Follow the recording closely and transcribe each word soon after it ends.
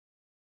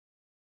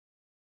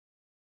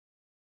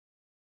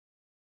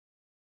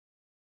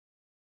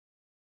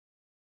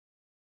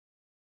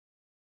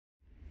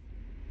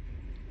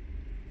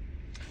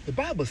The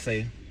Bible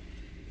say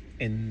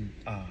in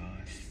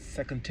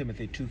 2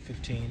 Timothy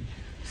 2:15,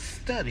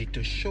 study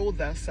to show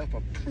thyself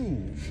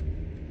approved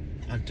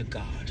unto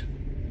God,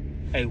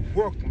 a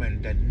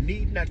workman that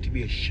need not to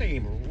be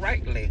ashamed,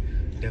 rightly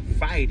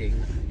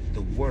dividing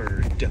the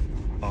word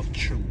of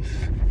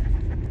truth.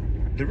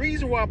 The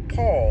reason why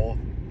Paul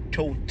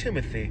told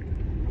Timothy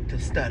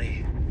to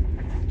study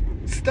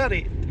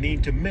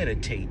means to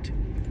meditate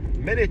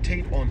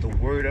on the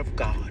word of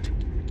God,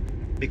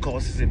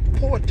 because it's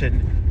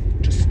important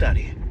to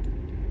study.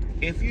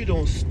 If you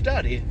don't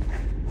study,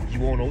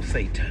 you won't know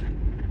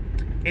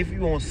Satan. If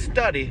you won't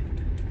study,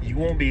 you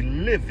won't be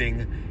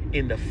living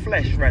in the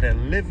flesh rather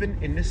than living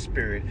in the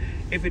spirit.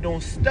 If you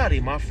don't study,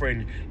 my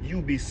friend,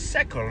 you'll be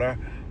secular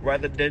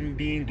rather than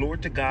being, glory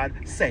to God,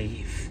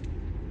 saved.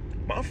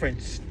 My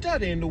friend,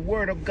 studying the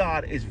word of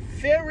God is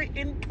very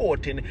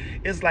important.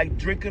 It's like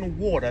drinking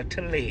water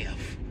to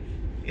live.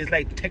 It's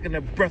like taking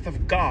the breath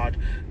of God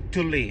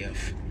to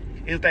live.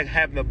 It's like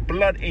having the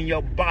blood in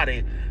your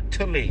body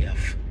to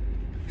live.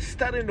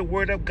 Studying the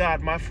word of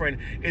God, my friend,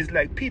 is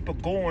like people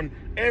going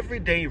every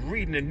day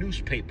reading the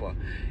newspaper.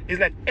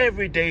 It's like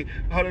every day,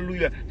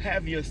 hallelujah,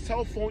 have your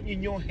cell phone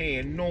in your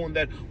hand, knowing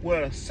that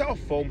with a cell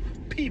phone,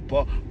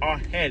 people are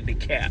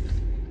handicapped.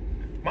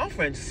 My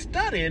friend,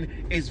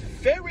 studying is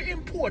very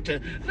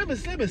important. Let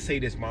me say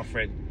this, my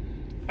friend.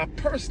 A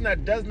person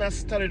that does not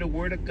study the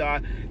word of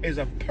God is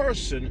a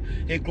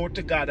person, hey, glory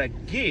to God,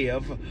 that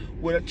give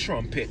with a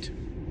trumpet.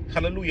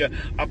 Hallelujah.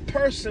 A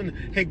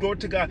person, hey, glory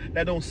to God,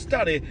 that don't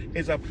study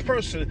is a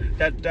person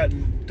that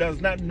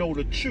does not know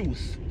the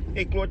truth.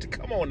 Hey, glory to,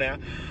 come on now.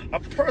 A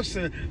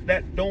person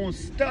that don't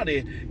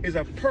study is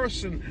a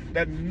person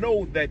that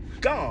know that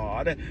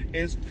God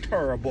is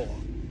terrible.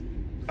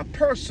 A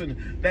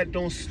person that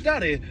don't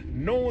study,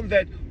 knowing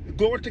that,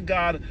 glory to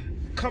God,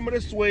 coming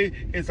this way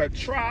is a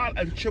trial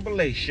and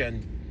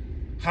tribulation.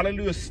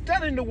 Hallelujah.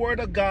 Studying the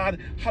word of God,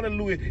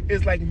 hallelujah,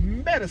 is like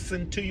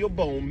medicine to your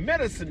bone,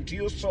 medicine to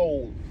your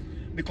soul.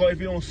 Because if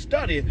you don't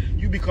study,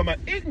 you become an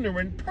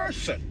ignorant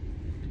person.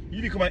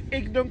 You become an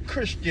ignorant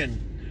Christian.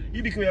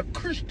 You become a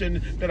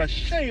Christian that is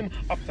ashamed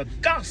of the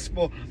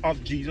gospel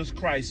of Jesus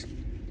Christ.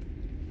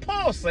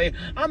 Paul say,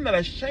 I'm not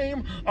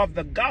ashamed of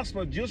the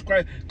gospel of Jesus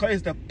Christ, because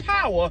it's the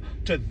power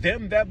to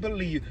them that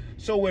believe.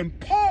 So when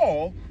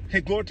Paul, hey,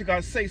 glory to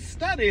God, say,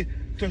 study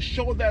to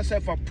show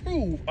thyself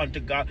approved unto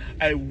God,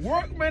 a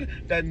workman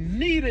that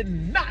needed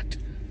not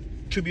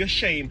to be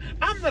ashamed.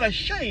 I'm not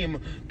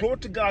ashamed, glory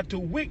to God, to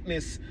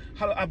witness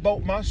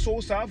about my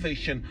soul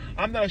salvation.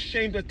 I'm not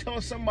ashamed to tell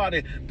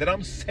somebody that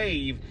I'm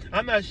saved.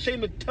 I'm not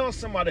ashamed to tell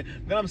somebody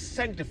that I'm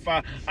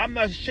sanctified. I'm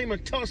not ashamed to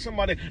tell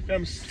somebody that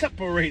I'm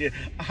separated,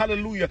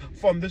 hallelujah,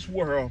 from this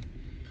world.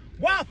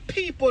 Why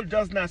people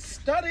does not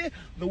study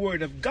the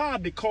word of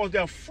God? Because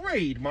they're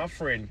afraid, my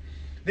friend.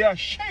 They're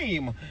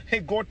ashamed,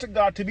 hey, glory to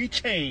God, to be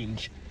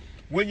changed.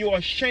 When you're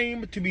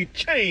ashamed to be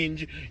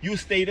changed, you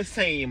stay the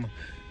same.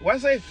 What I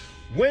say?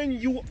 When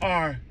you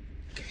are,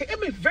 hear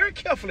me very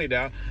carefully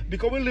now,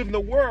 because we live in a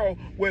world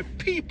where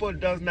people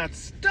does not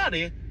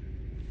study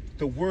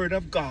the word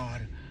of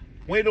God.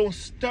 When you don't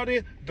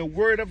study the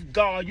word of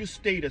God, you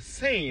stay the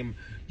same.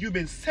 You've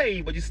been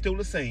saved, but you're still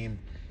the same.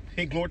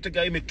 Hey, glory to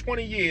God. You've been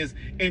 20 years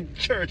in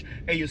church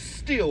and you're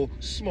still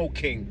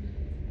smoking.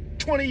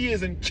 20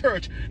 years in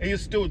church and you're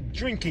still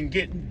drinking,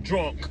 getting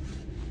drunk.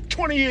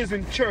 20 years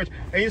in church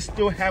and you're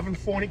still having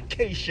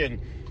fornication.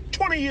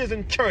 20 years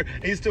in church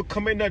and you're still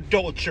committing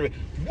adultery.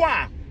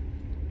 Why?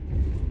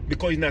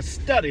 Because you're not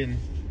studying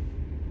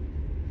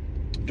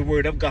the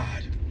word of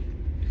God.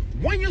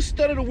 When you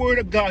study the word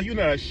of God, you're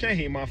not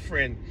ashamed, my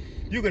friend.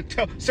 You can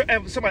tell. So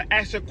if somebody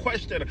asks you a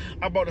question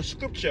about a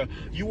scripture,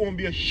 you won't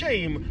be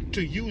ashamed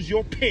to use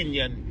your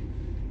opinion.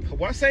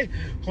 What I say?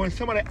 When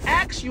somebody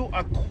asks you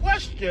a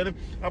question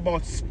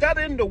about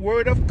studying the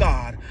word of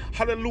God,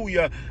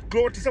 hallelujah,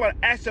 glory to somebody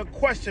asks you a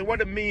question,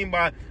 what it mean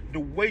by the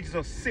wages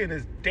of sin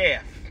is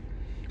death.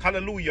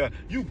 Hallelujah.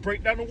 You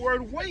break down the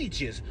word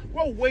wages.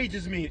 What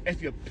wages mean?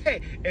 If you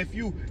pay, if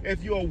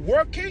you're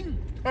working,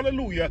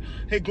 hallelujah,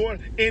 hey,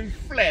 going in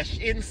flesh,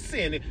 in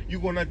sin, you're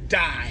gonna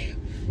die.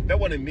 That's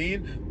what it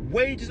means.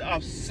 Wages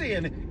of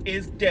sin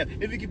is death.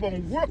 If you keep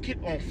on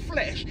working on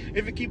flesh,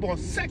 if you keep on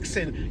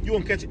sexing, you're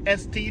gonna catch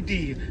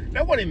STD.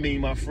 That's what it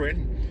means, my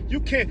friend. You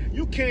can't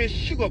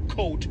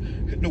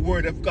sugarcoat the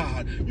word of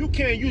God. You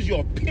can't use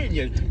your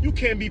opinion. You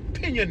can't be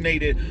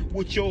opinionated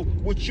with your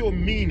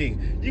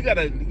meaning. You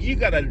gotta.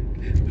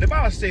 The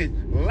Bible says,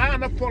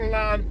 line upon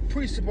line,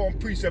 precept upon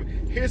precept.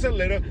 Here's a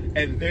letter,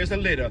 and there's a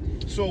letter.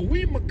 So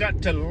we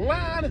got to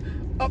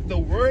line up the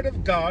word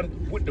of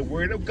God with the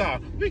word of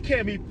God. We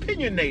can't be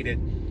opinionated.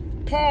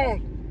 Paul,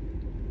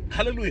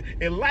 hallelujah,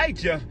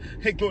 Elijah,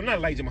 hey, not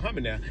Elijah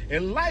Muhammad now,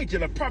 Elijah,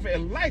 the prophet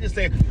Elijah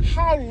said,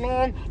 how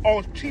long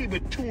are we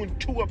between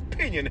two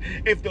opinions?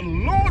 If the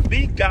Lord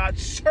be God,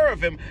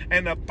 serve him.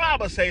 And the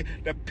Bible say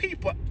the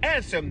people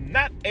answer him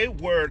not a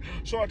word.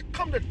 So I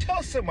come to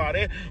tell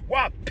somebody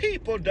why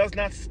people does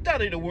not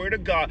study the word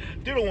of God.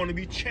 They don't want to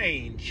be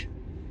changed.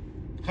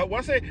 What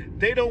I say?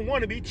 They don't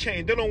want to be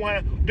changed. They don't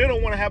want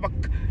to have a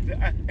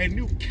a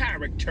new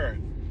character.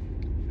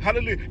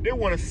 Hallelujah. They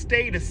want to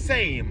stay the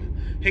same.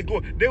 Hey,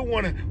 glory. They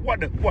want to, what?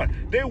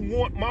 They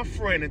want, my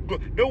friend,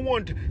 they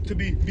want to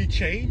be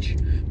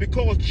changed.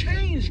 Because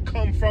change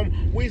comes from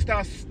when you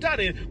start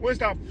studying, when you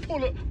start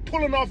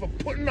pulling off or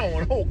putting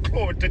on. Oh,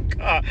 glory to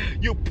God.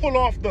 You pull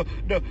off the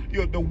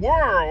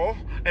world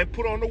and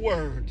put on the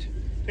word.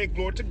 Hey,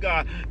 glory to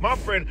God. My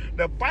friend,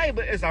 the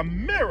Bible is a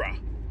mirror.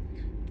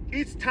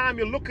 Each time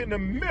you look in the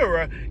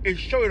mirror, it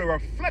shows you the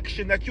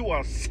reflection that you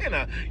are a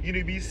sinner. You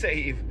need to be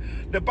saved.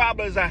 The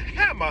Bible is a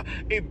hammer.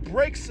 It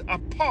breaks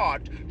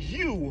apart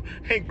you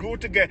and go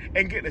together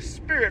and get the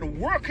Spirit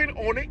working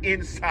on the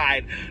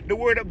inside. The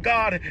Word of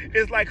God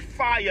is like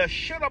fire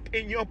shut up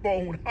in your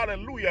bone.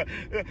 Hallelujah.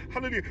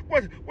 Hallelujah.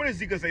 What does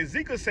Ezekiel say?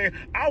 Ezekiel said,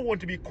 I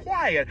want to be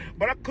quiet,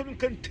 but I couldn't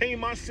contain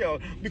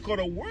myself because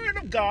the Word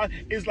of God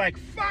is like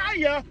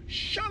fire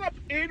shut up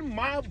in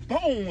my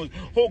bones.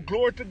 Oh,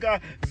 glory to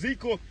God.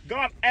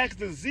 God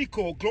asked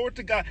Ezekiel, glory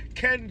to God,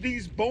 can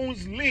these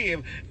bones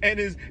live? And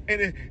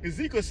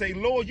Ezekiel say,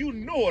 Lord, you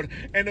know it.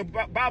 And the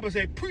Bible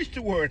say, preach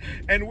the word.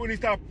 And when he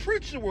start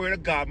preaching the word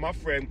of God, my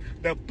friend,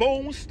 the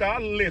bones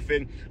start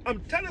living.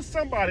 I'm telling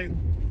somebody,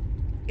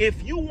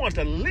 if you want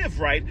to live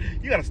right,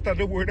 you got to study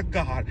the word of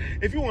God.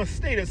 If you want to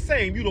stay the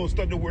same, you don't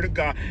study the word of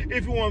God.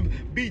 If you want to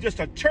be just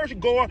a church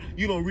goer,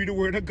 you don't read the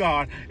word of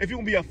God. If you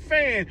want to be a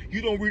fan,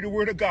 you don't read the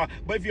word of God.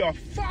 But if you're a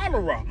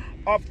follower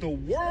of the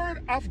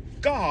word of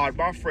God,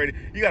 my friend,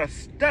 you got to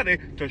study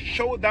to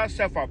show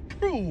thyself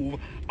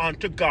approved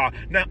unto God.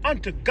 Now,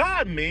 unto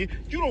God means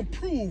you don't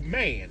prove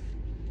man.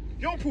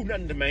 You don't prove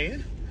nothing to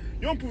man.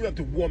 You don't prove that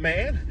to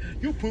woman.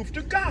 You prove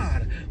to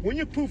God. When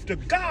you prove to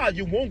God,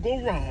 you won't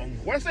go wrong.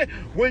 What I say?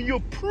 When you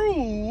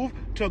prove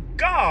to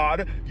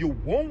God, you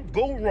won't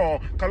go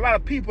wrong. Because a lot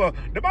of people,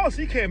 the Bible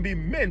says you can't be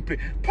men.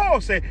 Paul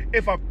said,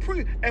 if I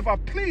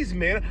please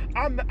men,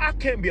 I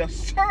can't be a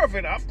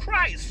servant of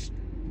Christ.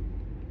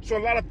 So a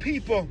lot of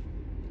people,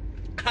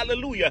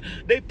 hallelujah,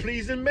 they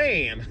pleasing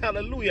man.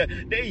 Hallelujah.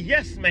 They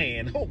yes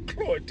man. Oh,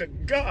 glory to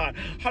God.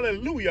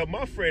 Hallelujah,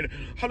 my friend.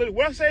 Hallelujah.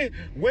 What I say,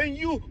 when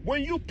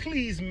you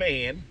please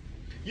man,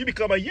 you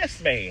become a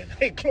yes man.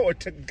 Hey, glory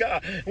to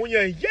God. When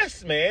you're a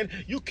yes man,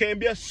 you can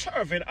be a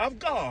servant of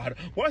God.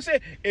 What I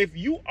say, if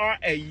you are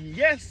a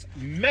yes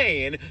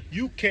man,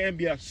 you can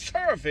be a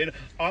servant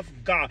of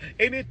God.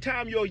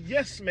 Anytime you're a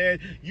yes man,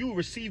 you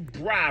receive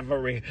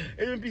bribery.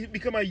 And you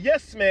become a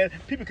yes man,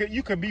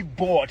 you can be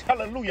bought.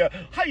 Hallelujah.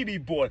 How you be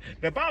bought?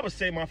 The Bible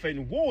says, my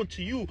friend, woe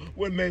to you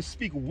when men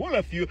speak well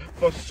of you,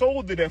 for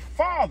so did their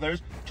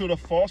fathers to the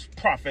false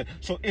prophet.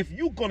 So if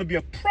you're going to be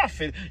a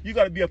prophet, you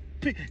got to be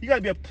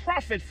a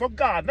prophet for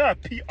God, not a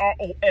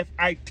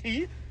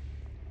P-R-O-F-I-T.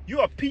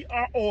 You're a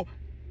P-R-O-P-H-E-T.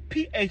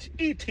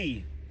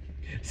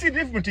 See the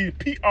difference between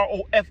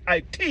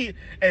P-R-O-F-I-T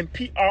and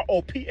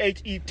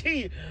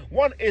P-R-O-P-H-E-T.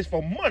 One is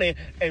for money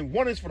and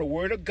one is for the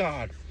word of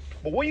God.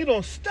 But when you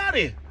don't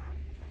study,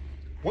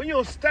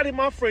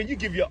 my friend, you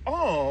give your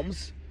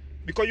alms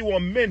because you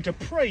want men to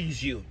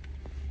praise you.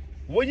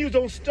 When you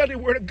don't study the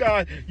word of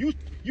God, you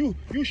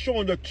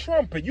showing the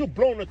trumpet, you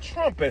blowing the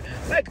trumpet.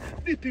 Like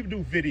these people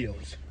do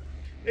videos.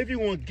 If you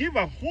want to give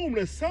a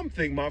homeless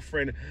something, my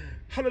friend,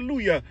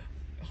 hallelujah,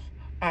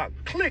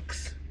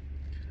 clicks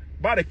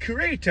by the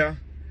creator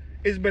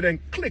is better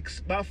than clicks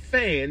by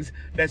fans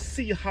that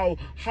see how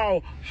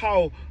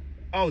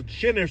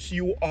generous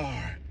you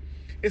are.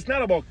 It's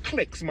not about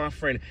clicks, my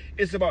friend.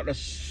 It's about the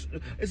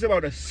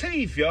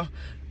Savior,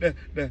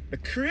 the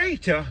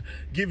Creator,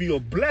 give you a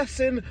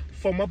blessing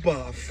from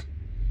above.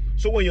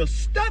 So when you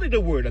study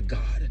the Word of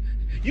God,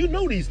 you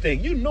know these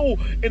things. You know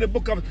in the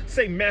book of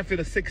St. Matthew,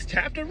 the 6th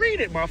chapter. Read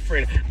it, my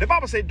friend. The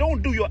Bible says,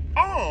 don't do your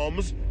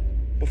alms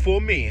before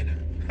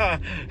men.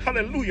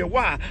 Hallelujah.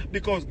 Why?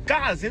 Because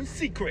God's in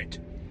secret.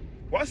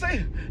 What I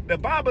say? The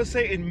Bible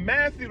says in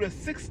Matthew, the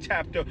 6th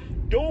chapter,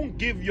 don't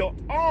give your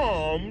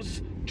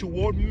alms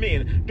toward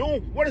men.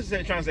 What is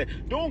that trying to say?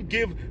 Don't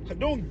give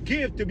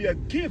to be a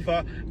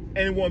giver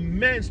and want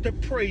men to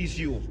praise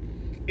you.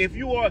 If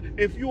you are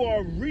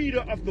a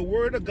reader of the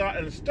word of God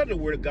and study the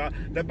word of God,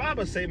 the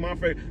Bible says, my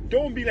friend,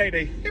 don't be like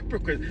a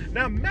hypocrite.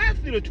 Now,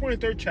 Matthew, the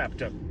 23rd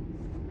chapter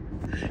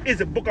is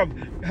a book of,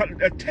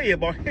 I tell you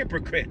about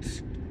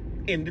hypocrites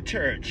in the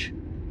church.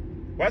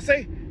 What I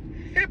say?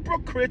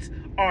 Hypocrites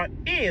are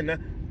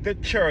in the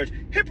church.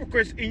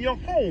 Hypocrites in your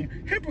home.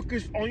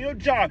 Hypocrites on your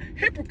job.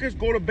 Hypocrites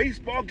go to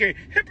baseball game.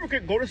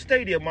 Hypocrites go to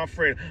stadium, my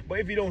friend. But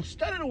if you don't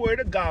study the word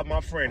of God,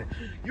 my friend,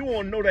 you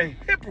won't know that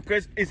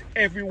hypocrites is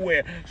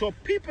everywhere. So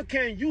people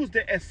can't use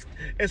the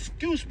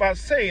excuse by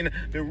saying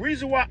the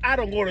reason why I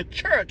don't go to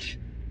church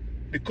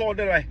because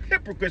there are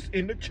hypocrites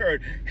in the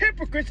church.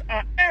 Hypocrites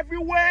are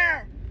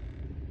everywhere.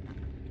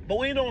 But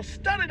when you don't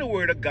study the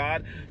word of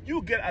God,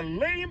 you get a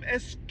lame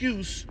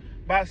excuse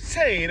by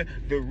saying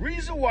the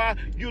reason why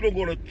you don't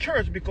go to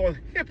church because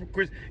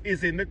hypocrites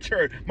is in the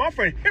church. My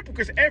friend,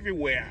 hypocrites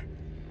everywhere.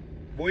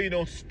 But when you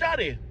don't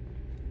study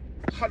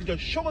how to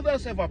show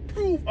thyself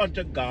approved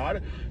unto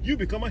God, you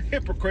become a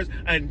hypocrite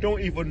and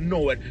don't even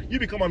know it. You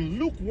become a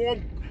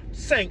lukewarm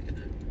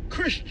saint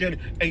Christian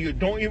and you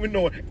don't even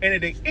know it. And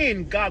at the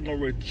end, God gonna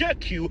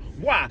reject you.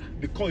 Why?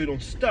 Because you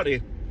don't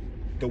study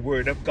the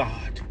word of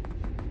God.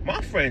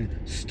 My friend,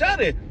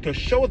 study to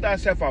show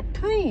thyself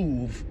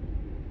approved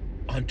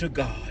unto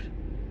God,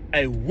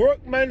 a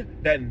workman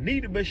that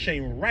need to be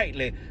ashamed,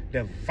 rightly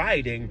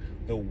dividing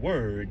the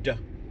word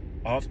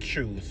of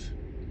truth.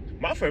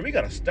 My friend, we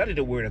got to study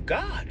the word of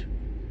God.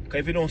 Okay,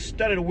 if you don't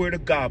study the word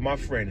of God, my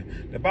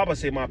friend, the Bible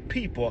says, my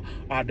people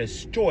are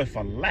destroyed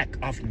for lack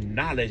of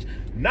knowledge.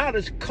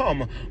 Knowledge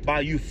come by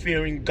you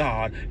fearing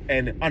God,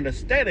 and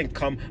understanding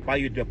come by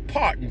you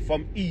departing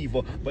from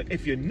evil. But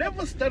if you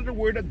never study the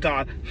word of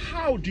God,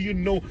 how do you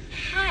know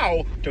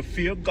how to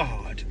fear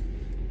God?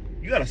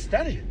 You got to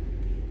study.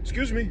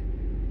 Excuse me.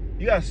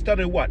 You got to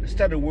study what?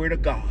 Study the word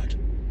of God.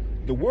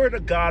 The word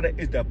of God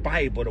is the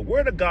Bible. The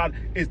word of God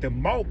is the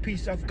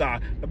mouthpiece of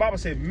God. The Bible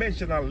says, men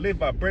shall not live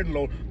by bread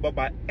alone, but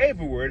by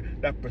every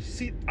word that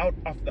proceeds out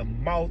of the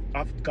mouth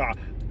of God.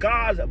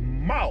 God's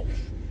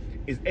mouth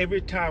is every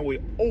time we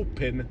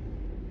open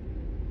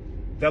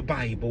the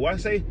Bible. What I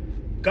say?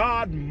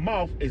 God's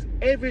mouth is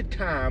every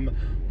time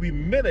we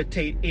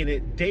meditate in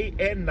it day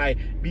and night.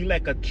 Be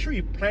like a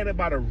tree planted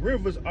by the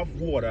rivers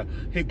of water.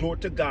 Hey, glory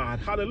to God.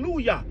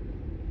 Hallelujah.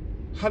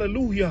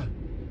 Hallelujah.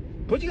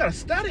 But you got to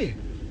study.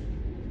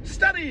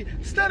 Study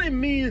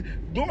means,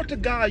 glory to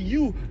God,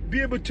 you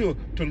be able to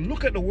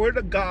look at the word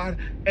of God,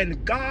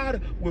 and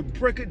God will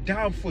break it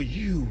down for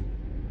you.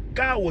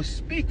 God will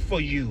speak for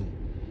you.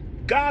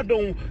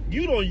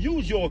 You don't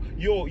use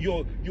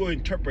your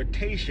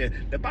interpretation.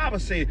 The Bible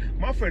says,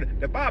 my friend,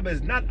 the Bible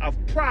is not a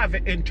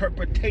private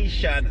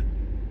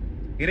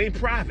interpretation. It ain't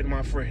private,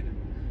 my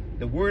friend.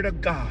 The word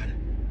of God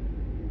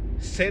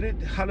said it,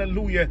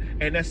 hallelujah,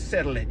 and that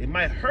settled it. It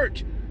might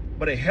hurt,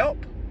 but it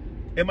help.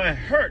 It might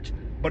hurt,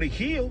 but it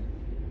heal.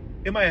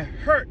 It might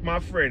hurt, my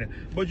friend,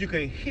 but you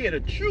can hear the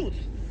truth,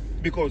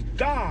 because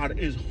God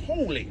is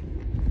holy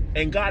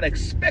and God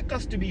expects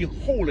us to be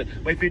holy.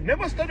 But if you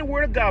never study the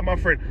word of God, my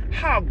friend,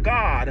 how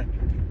God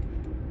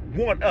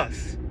want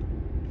us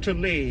to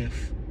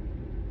live?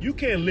 You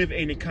can't live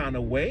any kind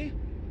of way.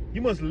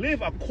 You must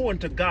live according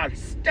to God's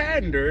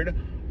standard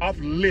of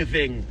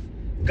living.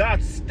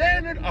 God's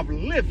standard of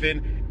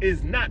living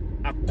is not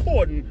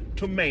according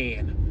to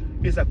man.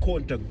 It's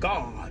according to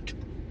God.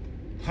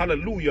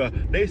 Hallelujah.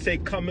 They say,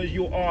 come as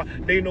you are.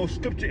 They know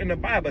scripture in the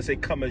Bible say,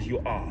 come as you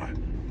are.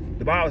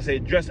 The Bible says,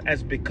 dress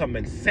as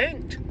becoming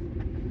saint.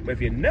 But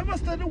if you never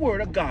study the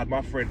word of God,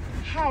 my friend,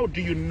 how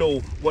do you know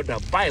what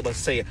the Bible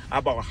say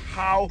about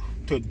how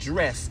to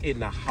dress in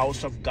the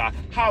house of God?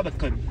 How to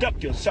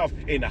conduct yourself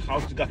in the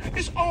house of God?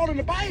 It's all in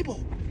the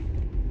Bible.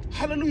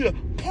 Hallelujah.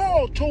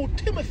 Paul told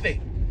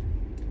Timothy,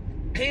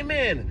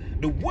 amen,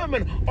 the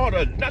women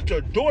ought not to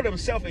adorn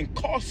themselves in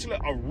costly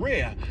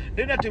array.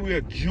 They're not to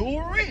wear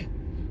jewelry.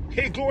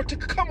 Hey, glory to,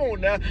 come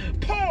on now.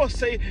 Paul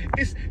say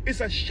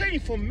it's a shame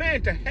for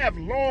man to have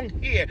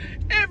long hair.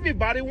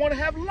 Everybody want to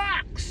have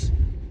locks.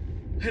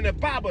 And the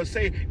Bible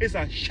say it's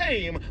a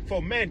shame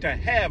for man to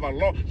have a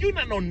long. You're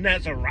not no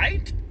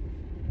Nazarite.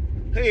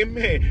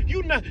 Amen.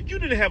 You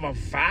didn't have a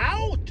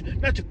vow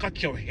not to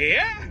cut your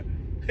hair.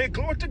 Hey,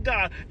 glory to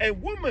God.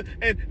 And woman,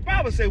 and the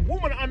Bible say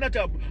women are not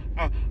to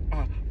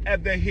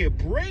have their hair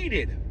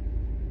braided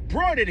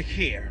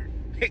hair.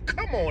 Hey,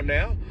 come on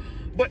now.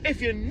 But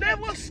if you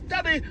never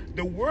study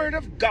the word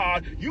of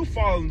God, you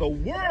fall in the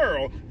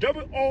world,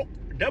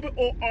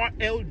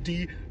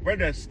 W-O-R-L-D,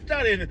 rather than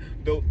studying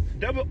the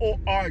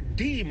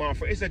W-O-R-D, my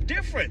friend. It's a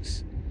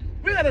difference.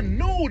 We got to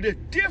know the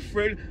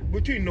difference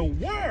between the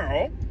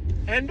world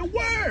and the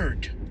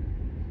word.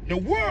 The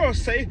world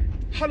say,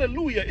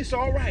 hallelujah, it's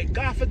all right,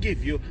 God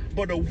forgive you.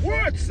 But the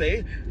word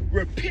say,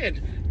 repent,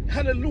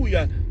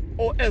 hallelujah,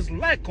 or as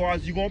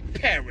likewise you're going to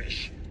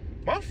perish.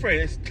 My friend,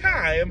 it's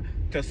time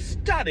to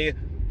study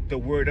the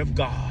word of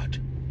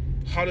God.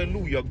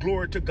 Hallelujah.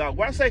 Glory to God.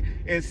 What I say,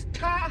 it's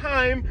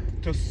time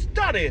to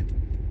study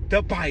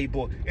the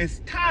Bible. It's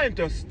time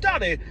to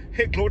study,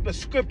 hey, glory to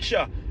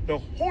Scripture, the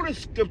Holy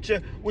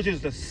Scripture, which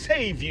is to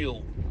save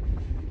you.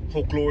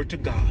 Oh, glory to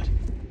God.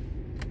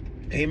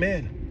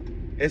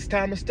 Amen. It's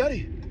time to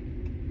study.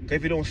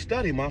 If you don't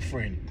study, my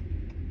friend,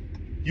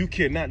 you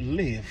cannot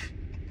live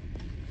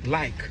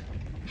like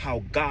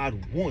how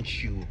God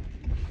wants you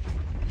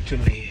to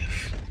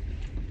live.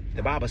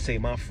 The Bible say,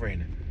 my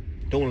friend,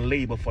 don't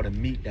labor for the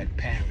meat that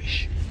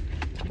perish,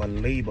 but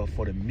labor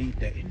for the meat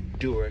that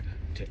endure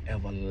to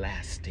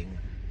everlasting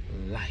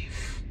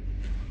life.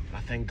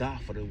 I thank God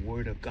for the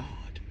word of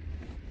God.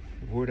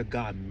 The word of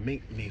God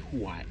make me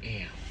who I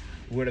am.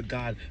 The word of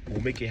God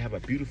will make you have a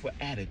beautiful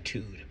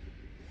attitude,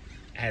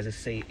 as it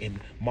say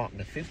in Mark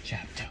the 5th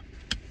chapter.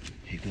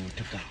 Hey, glory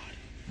to God.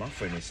 My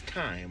friend, it's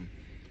time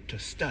to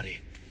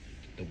study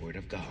the word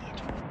of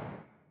God.